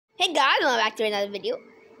Hey guys, welcome back to another video,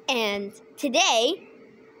 and today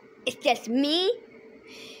it's just me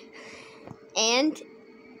and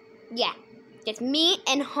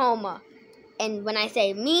Homer. And when I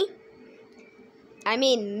say me, I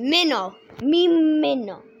mean Minnow.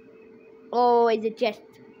 Minnow. Oh, is it just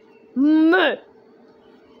me?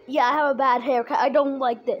 Yeah, I have a bad haircut. I don't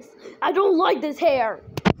like this. I don't like this hair.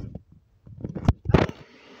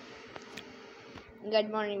 You guys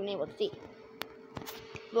weren't even able to see.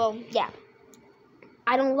 Well, yeah.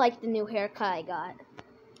 I don't like the new haircut I got.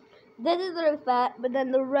 This is a little fat, but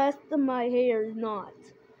then the rest of my hair is not.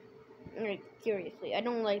 Like, seriously, I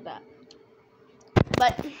don't like that.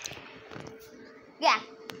 But, yeah.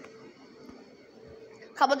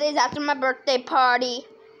 A couple days after my birthday party.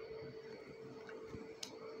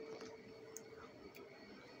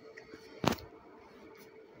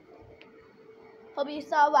 Hope you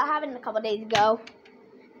saw what happened a couple days ago.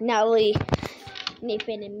 Natalie,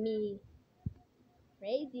 Nathan, and me.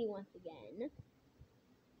 Crazy once again.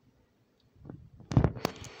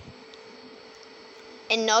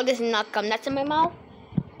 And no, this is not gum that's in my mouth.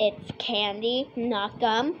 It's candy, not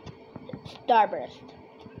gum. It's Starburst.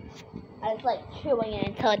 I was like chewing it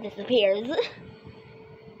until it disappears.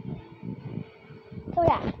 So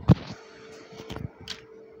yeah.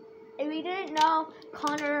 If you didn't know,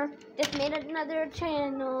 Connor just made another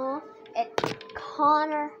channel. It's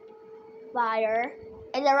Connor Fire.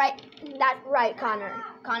 Is that right? That's right, Connor.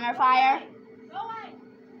 Connor Fire. Go away.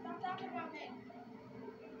 Stop talking about me.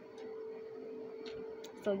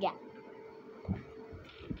 So yeah.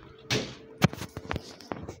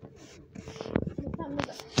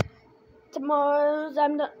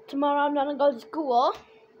 Tomorrow I'm gonna go to school.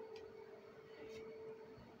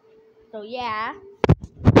 So yeah.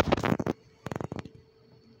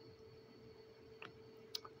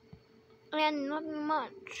 And nothing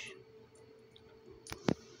much.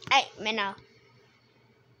 Hey, Minnow.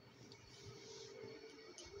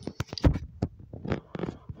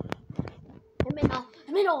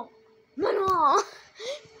 Minnow.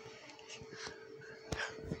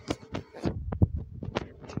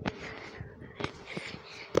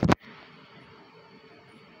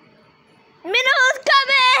 Minnow's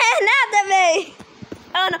coming after me.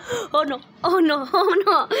 Oh no! Oh no! Oh no! Oh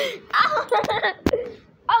no!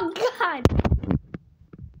 Oh God!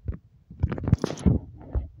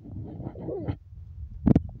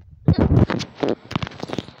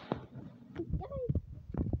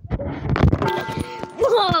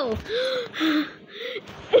 Whoa!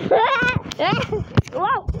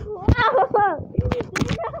 Whoa! Whoa!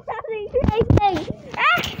 Something crazy!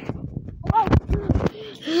 Whoa!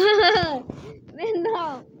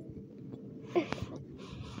 Minnow!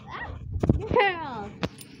 Girl!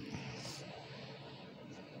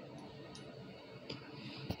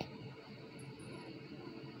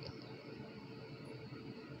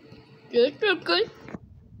 Good.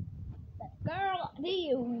 Girl,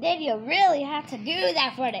 did you really have to do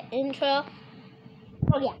that for the intro?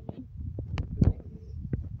 Oh yeah.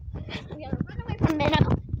 I'm gonna run away from Minnow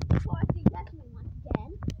before she gets me once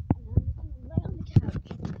again. And then I'm gonna lay on the couch.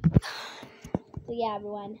 So yeah,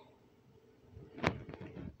 everyone.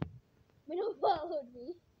 Minnow followed me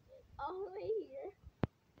all the way here.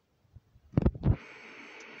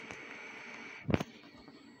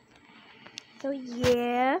 So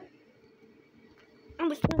yeah. I'm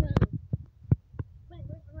just gonna run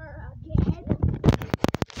away from her again.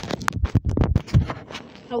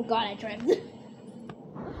 Oh God, I tripped.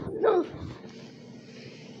 No.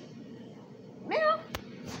 Meow.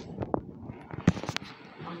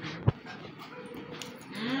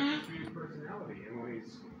 His personality, and when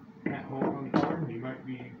he's at home on the farm, he might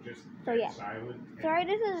be just So yeah. silent. Sorry,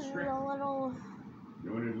 this is strict. a little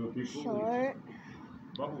No one is little people. short,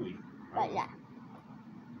 Bubbly. but yeah.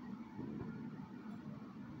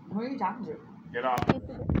 Who are you talking to? Get off.